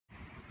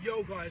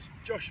Yo guys,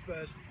 Josh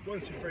Spurs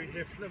 123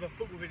 here for another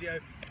football video.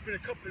 It's been a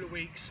couple of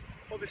weeks,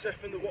 obviously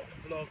from the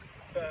Watford vlog,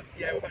 but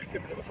yeah, we're back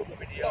again with another football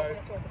video. Not going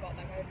to talk about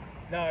that, mate.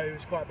 No, it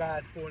was quite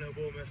bad, 4-0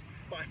 Bournemouth,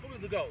 but I followed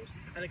the goals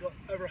and it got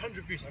over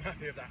 100 views, so I'm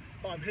happy with that.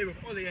 But I'm here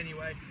with Ollie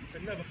anyway for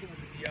another football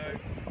video.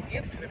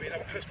 Yep. It's going to be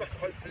another close battle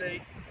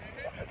hopefully.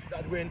 Hopefully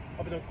that'd win.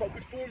 I've been on quite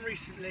good form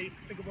recently.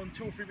 I think I've won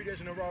 2 or 3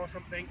 videos in a row or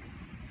something.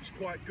 It's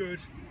quite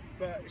good,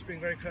 but it's been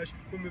very close.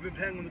 When we've been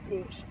playing on the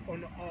courts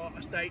on our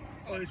estate,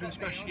 Ollie's been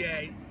smashing.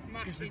 Yeah,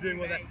 he's been doing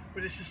well there.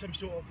 But this is some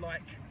sort of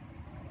like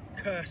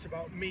curse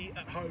about me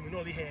at home and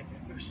Ollie here.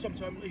 Because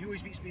sometimes he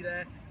always beats me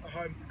there at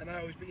home, and I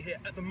always beat here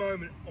at the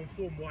moment on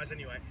form-wise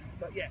anyway.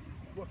 But yeah,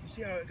 we'll have to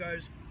see how it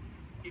goes.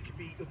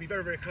 It'll be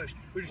very, very close.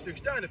 We're just doing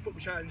standard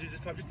football challenges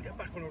this time, just to get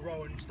back on a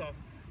roll and stuff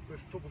with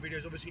football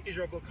videos. Obviously,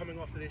 Israel vlog coming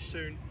after this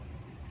soon.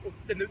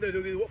 Then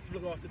there'll be the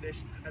Watford vlog after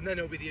this, and then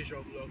there'll be the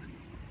Israel vlog.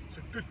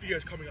 So good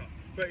videos coming up.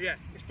 But yeah,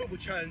 it's football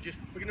challenges.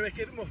 We're going to make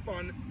it a bit more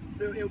fun.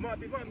 It might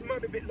be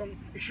a bit long.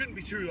 It shouldn't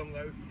be too long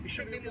though. It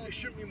shouldn't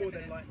be more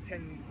than like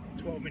 10,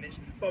 12 minutes.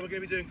 But we're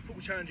going to be doing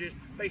football challenges.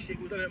 Basic,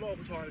 we've done it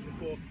multiple times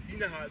before. You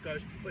know how it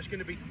goes. But it's going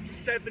to be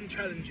 7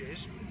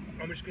 challenges.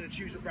 I'm just going to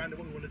choose at random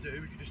what we want to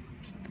do. We can just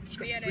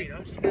discuss between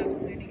us.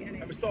 Absolutely.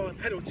 And we start with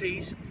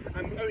penalties.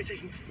 And we're only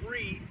taking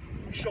 3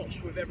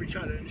 shots with every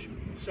challenge.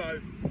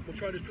 So we'll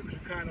try and do as quick as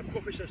we can. I'll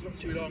crop it so it's not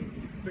too long.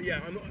 But yeah,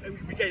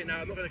 we get it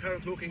now. I'm not going to carry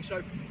on talking.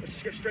 So let's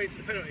just get straight into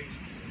the penalties.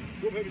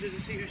 What purpose is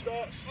to see who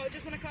starts? I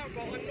just want to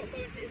clarify, I'm not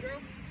going to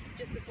Israel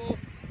just before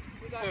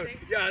we go.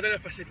 Yeah, I don't know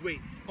if I said we.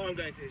 I'm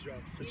going to Israel,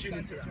 so tune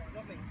into that. Israel,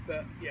 not me.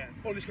 But yeah,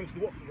 Ollie's come to the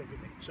Watford vlog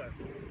with me, so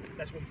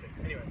that's one thing.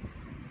 Anyway.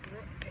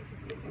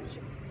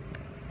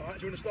 Alright,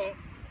 do you want to start?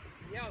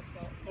 Yeah, I'll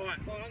start.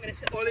 Alright, well, I'm going to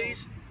set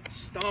Ollie's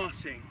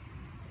starting.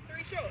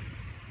 3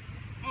 shots.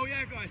 Oh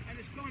yeah guys, and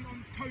it's done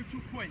on total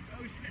points. I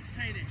always forget to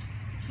say this.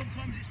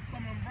 Sometimes it's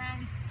done on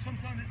rounds,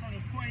 sometimes it's done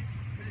on points,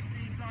 but it's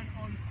being done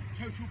on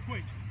total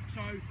points.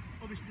 So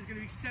obviously there's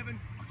going to be 7,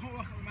 I can't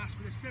work out the maths,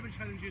 but there's 7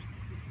 challenges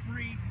with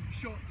 3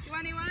 shots.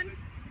 21.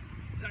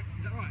 Is that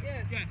right?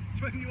 Yeah. Yeah,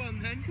 21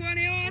 then.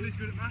 21. Ollie's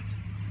good at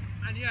maths.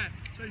 And yeah,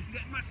 so you can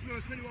get maximum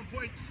of 21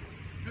 points.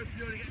 Hopefully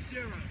you only get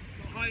 0,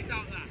 but I highly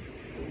doubt that.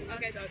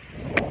 Okay, so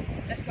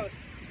let's go.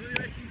 So you're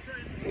making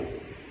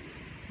friends.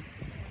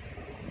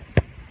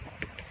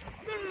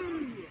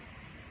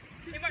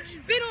 Too much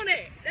spin on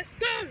it. Let's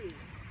go.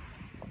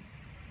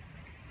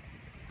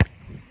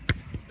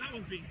 That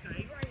one's being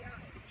saved.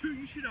 2,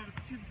 you should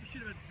have 2. You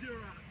should have had 0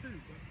 out of 2.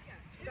 But... Yeah.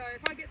 So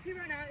if I get 2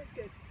 right now, it's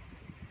good.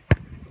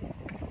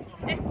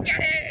 Let's get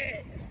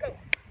it. Let's go.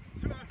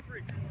 2 out of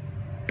 3.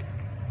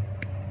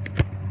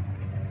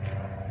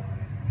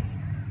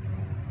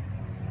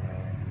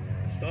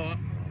 Start.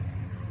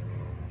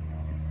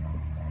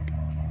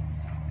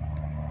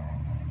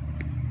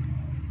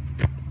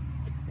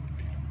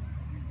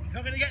 He's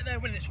not going to get there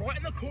when it's right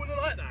in the corner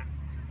like that.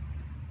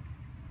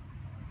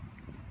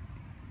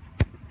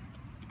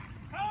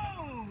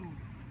 Oh!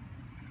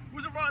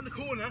 Wasn't right in the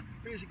corner,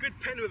 but it's a good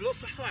pen with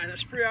lots of height, and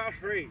that's 3 out of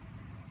 3.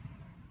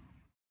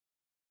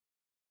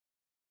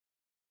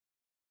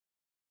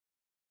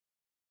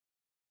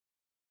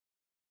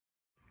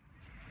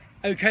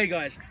 Okay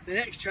guys, the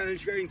next challenge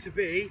is going to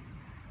be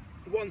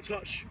the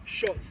 1-touch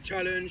shots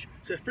challenge.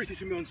 So 3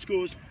 2 on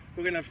scores.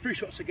 We're going to have 3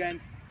 shots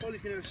again.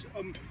 Ollie's going to,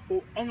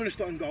 well, I'm going to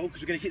start in goal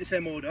because we're going to keep the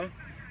same order,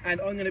 and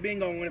I'm going to be in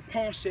goal. I'm going to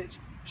pass it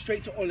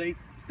straight to Ollie,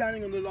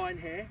 standing on the line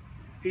here.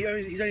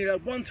 He's only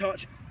allowed 1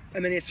 touch,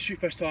 and then he has to shoot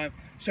first time.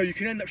 So you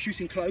can end up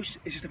shooting close.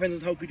 It just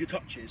depends on how good your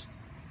touch is.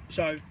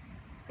 So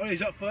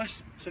Ollie's up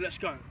first. So let's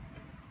go.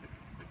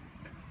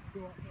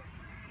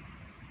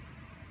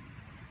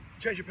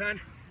 Change your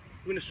plan.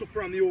 We're going to swap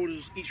around the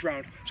orders each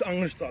round. So I'm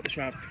going to start this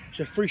round.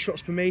 So 3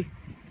 shots for me.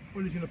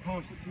 Ollie's going to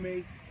pass it to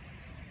me.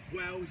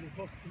 Well, he's going to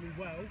pass it to me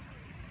well.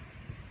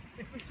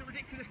 If it's a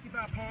ridiculously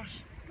bad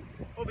pass,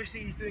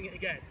 obviously he's doing it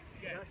again.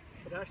 Yeah,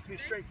 but it has to be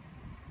straight.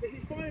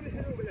 It's fine if it's a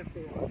little bit left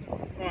or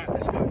right. Alright,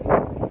 let's go.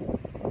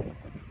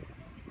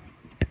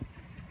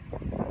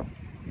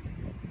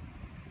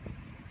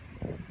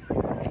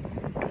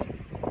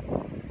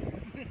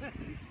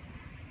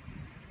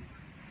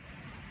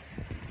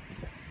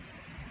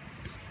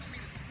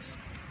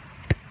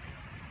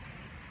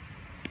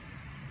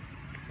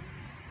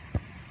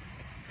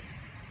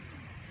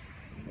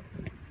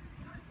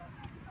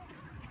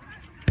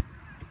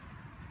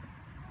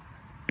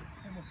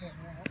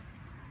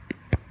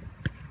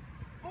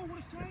 Oh, what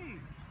a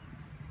save!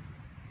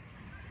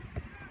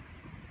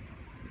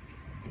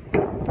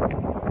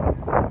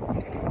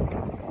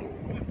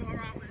 Quite far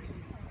out, this.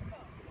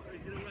 Oh,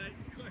 he's gonna wait.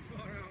 He's quite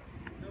far out.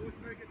 That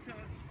wasn't a very good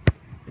touch.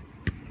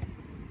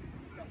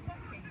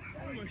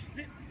 Almost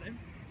slipped then.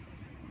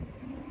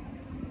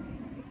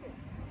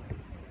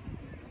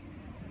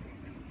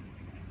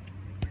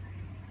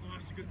 Oh,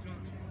 that's a good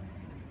touch.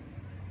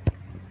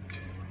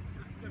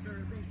 That's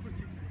very wrong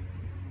footing.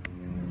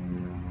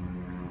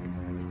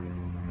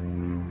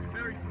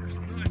 Very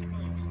fast, nice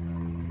pass.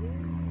 Ooh,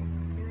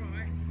 it's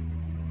alright.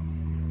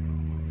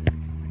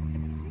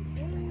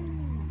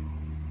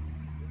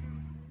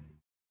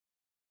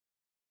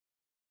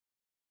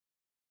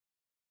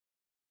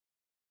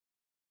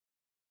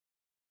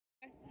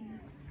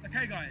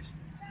 Okay guys,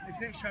 this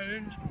next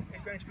challenge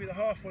is going to be the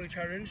half volley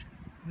challenge.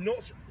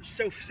 Not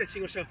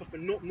setting yourself up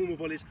and not normal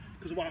volleys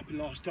because of what happened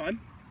last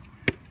time.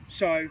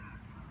 So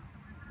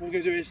what we're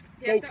going to do is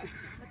I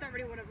don't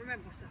really want to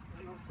remember myself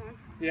like last time.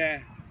 Yeah,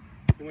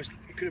 almost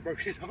it could have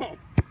broken his arm.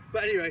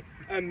 But anyway,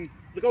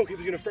 the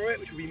goalkeeper's going to throw it,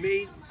 which will be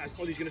me, as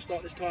Ollie's going to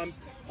start this time.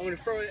 I'm going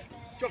to throw it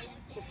just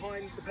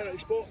behind the penalty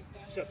spot,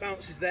 so it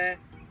bounces there,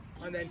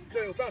 and then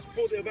it'll bounce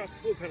before the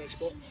penalty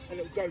spot, and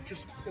it'll go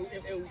just,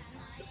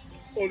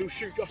 it'll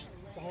shoot just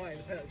behind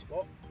the penalty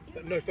spot,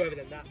 but no further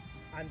than that,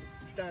 and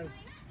stand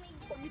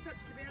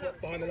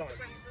behind the line.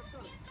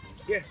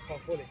 Yeah,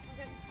 half volley.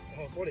 Okay.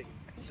 Half volley.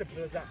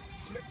 Simple as that.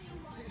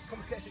 It's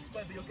complicated to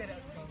explain, but you'll get it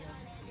at the time.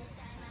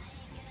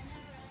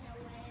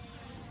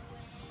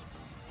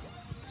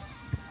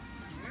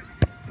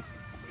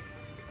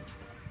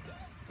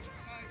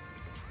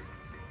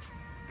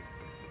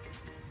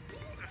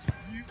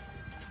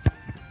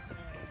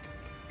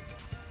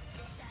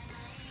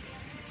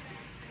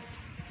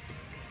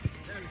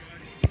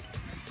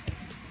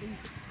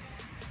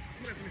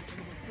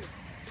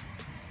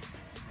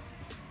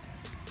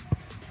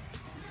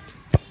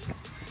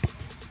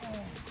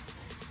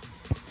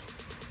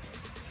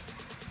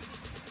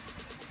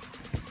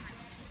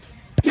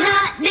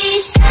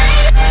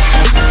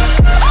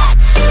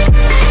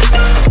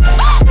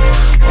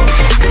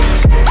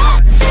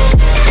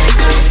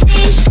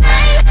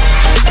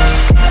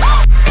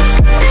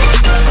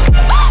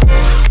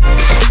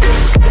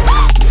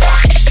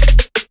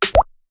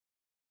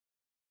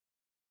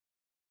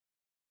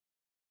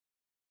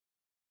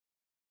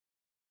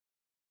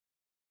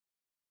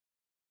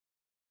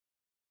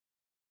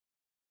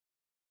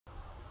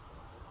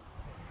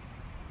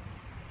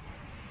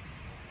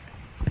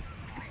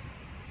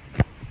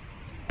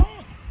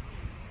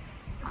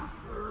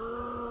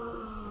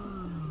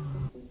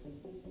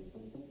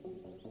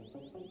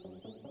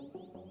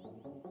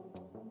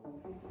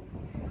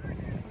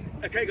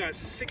 Okay guys,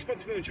 6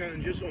 month million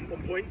challenges on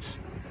points,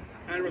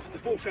 and we're at the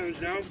 4th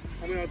challenge now,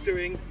 and we are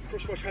doing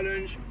crossbar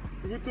challenge.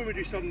 We would normally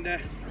do sudden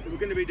death, but we're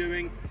going to be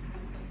doing,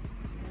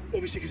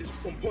 obviously because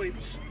it's on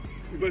points,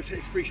 we both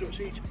take 3 shots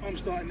each. I'm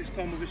starting this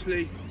time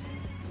obviously.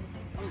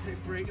 I'm going to take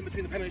 3 in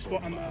between the penalty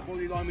spot and the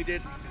volley line we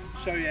did.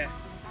 So yeah,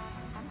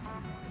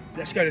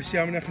 let's go to see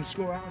how many I can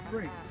score out of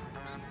 3.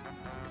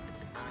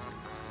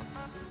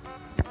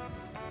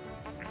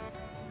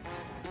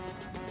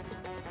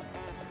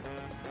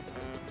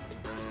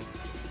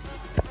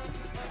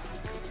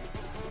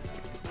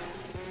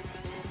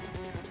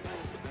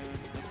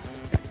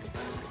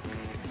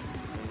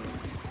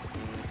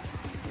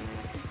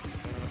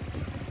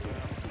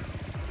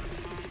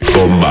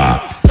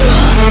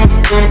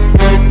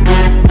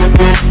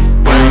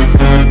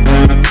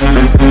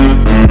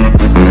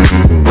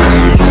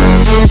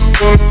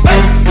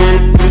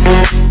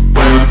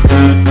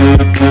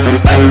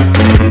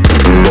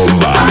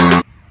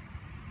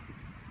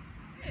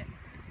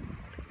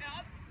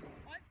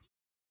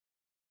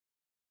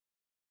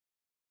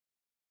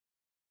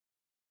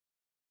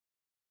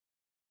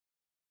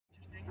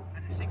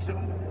 And at 6 we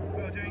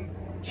are doing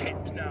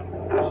chips now.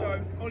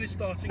 So Ollie's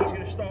starting, he's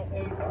going to start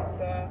on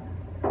the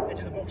edge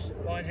of the box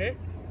line here.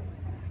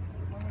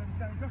 I'm going to be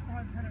standing just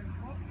behind the penalty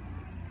spot.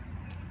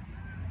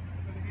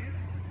 Over here.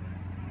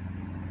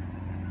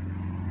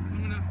 I'm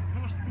going to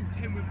pass the ball to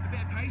him with a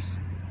bit of pace.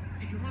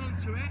 He can run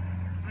onto it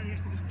and he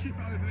has to just chip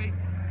it over me.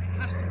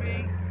 It has to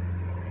be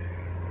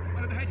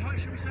overhead height,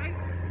 should we say?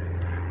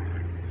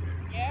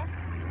 Yeah.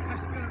 It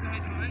has to be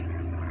overhead height.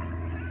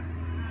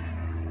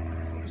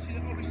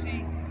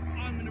 Obviously,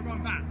 I'm going to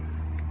run back.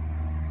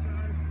 So,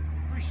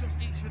 3 shots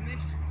each from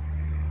this.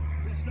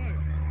 Let's go.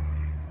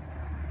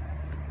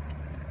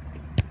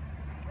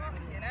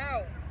 Fucking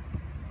hell.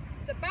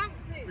 It's the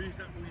bouncing. We'll use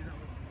that one.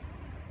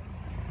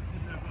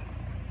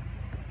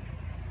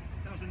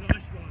 That was a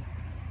nice one.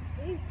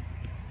 Ooh.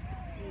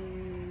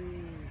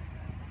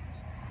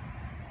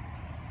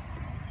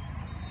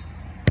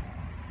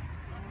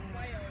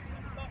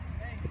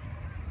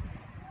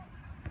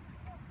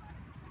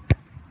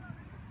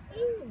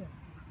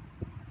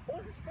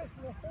 Supposed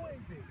to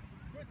avoid it.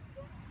 Good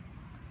stuff.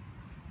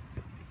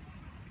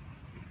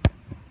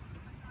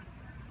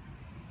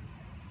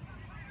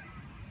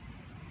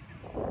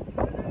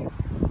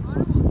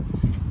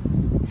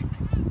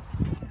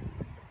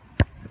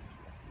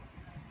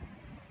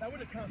 That would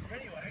have counted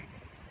anyway.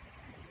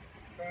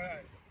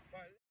 Right.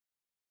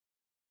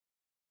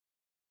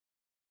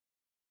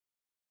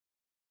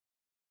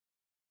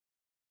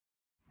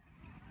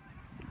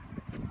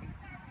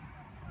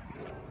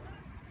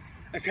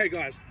 Okay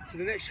guys, so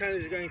the next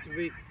challenge is going to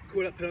be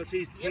call up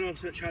penalties, the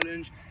penultimate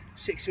challenge,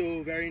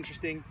 6-all, very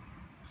interesting.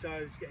 So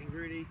it's getting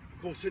really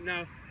important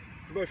now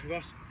for both of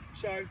us.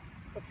 So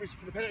obviously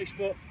for the penalty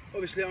spot,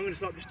 obviously I'm going to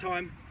start this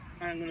time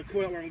and I'm going to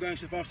call out where I'm going,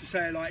 so if I was to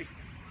say like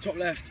top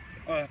left,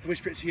 I have to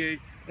whisper it to you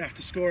and I have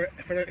to score it.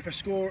 If I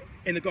score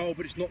in the goal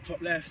but it's not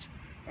top left,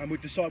 and we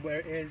decide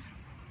where it is,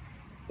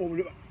 or we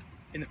look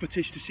in the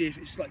footage to see if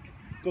it's like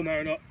gone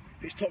there or not.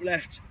 If it's top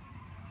left,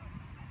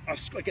 I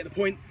get the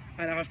point,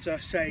 and I have to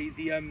say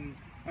the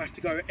I have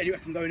to go anywhere.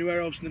 I can go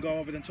anywhere else in the goal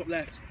other than top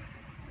left.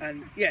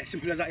 And yeah,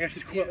 simple as that. You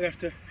have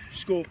to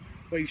score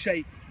where you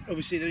say.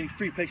 Obviously, there are only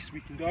 3 places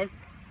we can go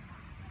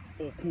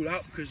or call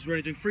out because we're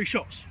only doing 3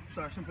 shots.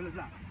 So simple as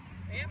that.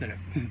 Yeah. No.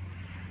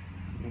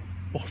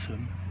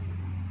 Bottom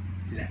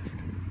left.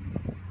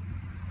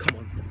 Come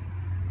on.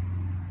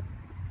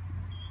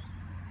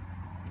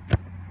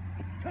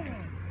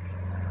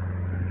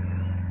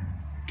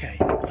 Okay,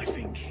 I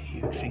think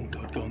he would think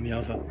I'd go on the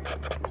other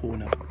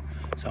corner.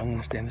 So I'm going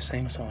to stay on the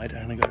same side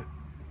and I'm going to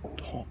go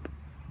top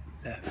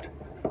left.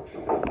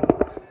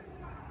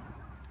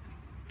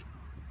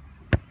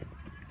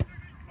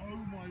 Oh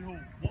my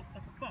lord, what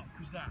the fuck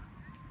was that?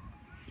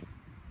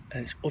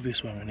 And it's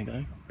obvious where I'm going to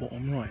go,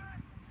 bottom right.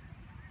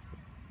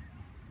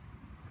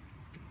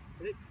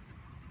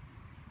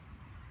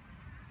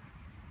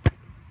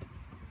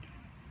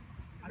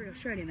 We're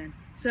Australian then.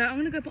 So I'm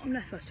going to go bottom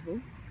left first of all,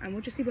 and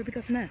we'll just see where we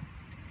go from there.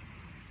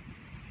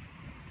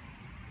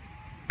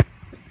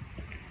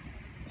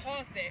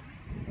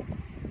 Perfect.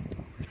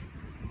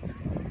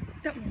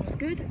 That one was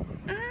good.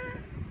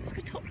 Let's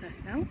go top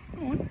left now.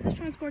 Go on, let's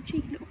try and score a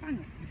cheeky little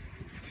banger.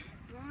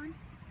 One.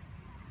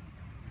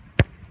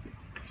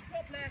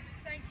 Top left,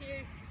 thank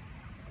you.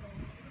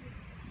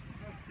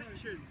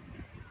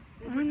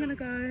 And I'm going to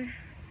go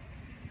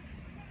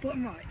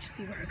bottom right, just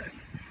see where I go.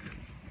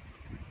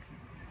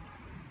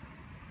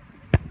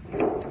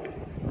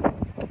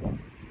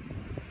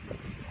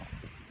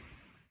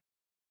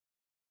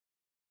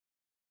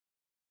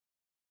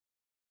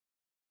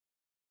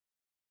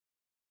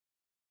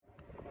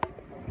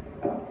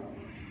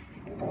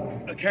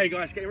 Okay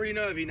guys, getting really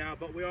nervy now,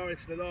 but we are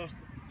into the last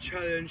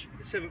challenge,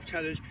 the 7th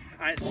challenge,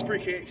 and it's free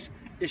kicks.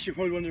 Yes, you're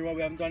probably wondering why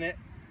we haven't done it,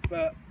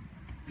 but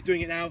we're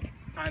doing it now,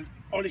 and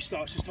Ollie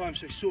starts this time,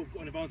 so he's sort of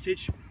got an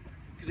advantage,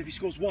 because if he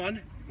scores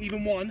 1,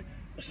 even 1,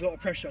 that's a lot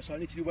of pressure, so I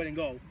need to do well in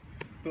goal.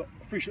 But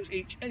 3 shots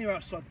each, anywhere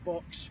outside the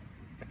box,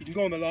 you can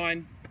go on the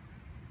line,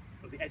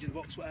 or the edge of the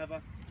box,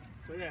 whatever.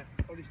 So yeah,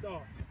 Ollie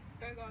start.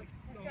 Go guys,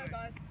 let's go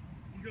guys.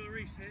 You got a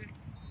Reese here.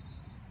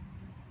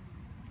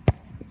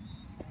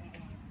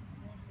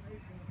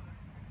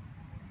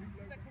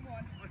 Second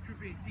one. I could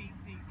be in deep,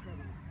 deep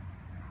trouble.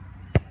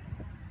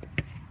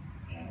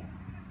 Yeah,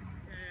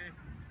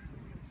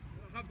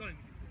 I have done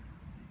anything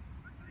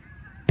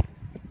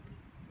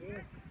to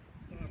it.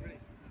 So I'm ready.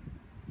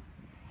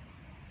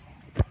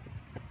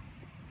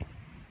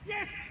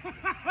 Yes!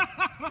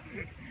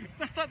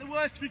 That's like the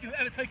worst freak I've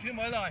ever taken in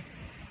my life.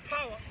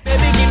 Power.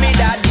 Baby, give me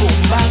that boom,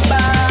 bang,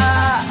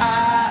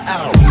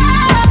 bang.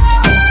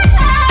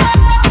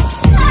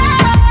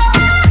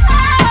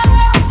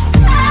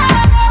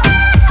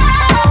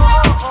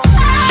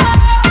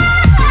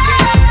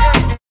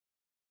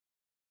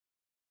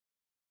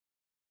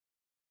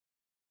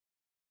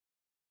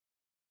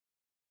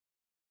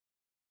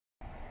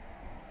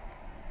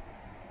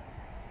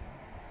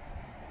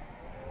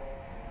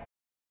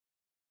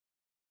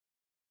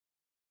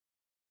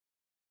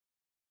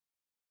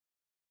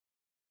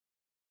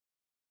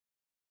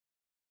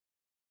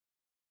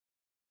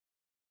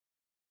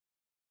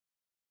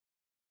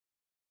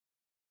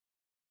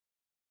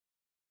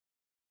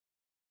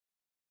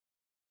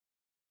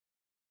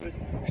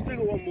 Still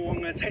got one more.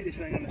 I'm going to take this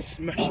and I'm going to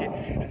smash it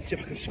and see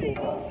if I can score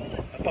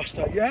a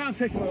buster. Yeah, I'm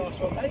taking my last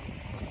one, mate.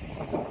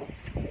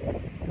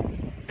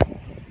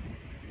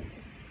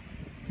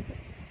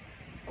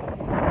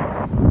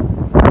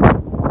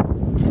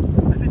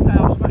 I did say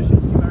I'll smash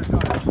it, see where it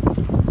goes.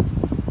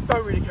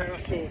 Don't really care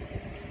at all.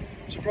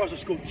 I'm surprised I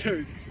scored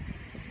 2.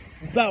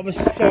 That was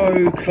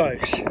so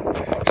close.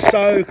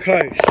 So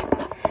close.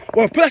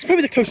 Well, that's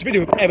probably the closest video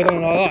we've ever done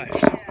in our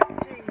lives.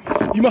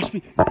 You must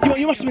have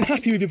been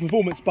happy with your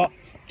performance, but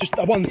just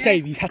that one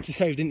save you had to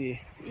save, didn't you?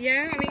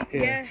 Yeah, I mean,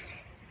 yeah.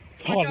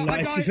 It's hard on that,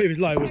 it was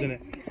low, wasn't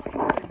it?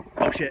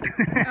 Oh shit.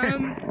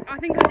 I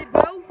think I did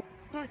well,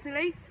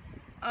 personally.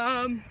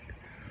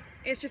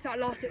 It's just that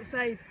last little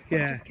save.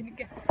 Yeah. I just couldn't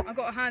get, I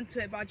got a hand to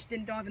it, but I just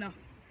didn't dive enough.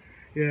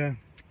 Yeah,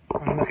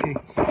 unlucky.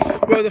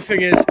 Well, the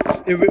thing is,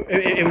 it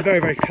was very,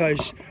 very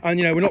close. And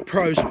you know, we're not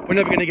pros. We're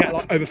never going to get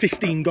like over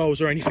 15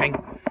 goals or anything.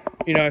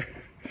 You know,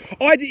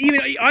 I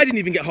didn't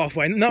even get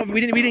halfway. No,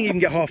 we didn't even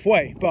get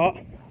halfway. But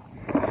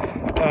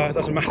it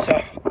doesn't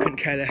matter. Couldn't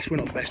care less. We're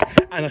not the best,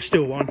 and I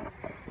still won.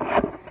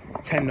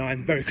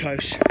 10-9, very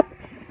close.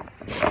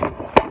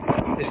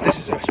 This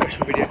is a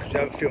special video because we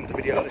haven't filmed a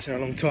video like this in a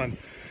long time.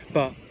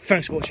 But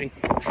thanks for watching.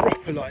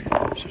 Drop a like,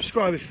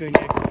 subscribe if you're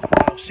new,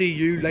 and I'll see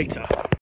you later.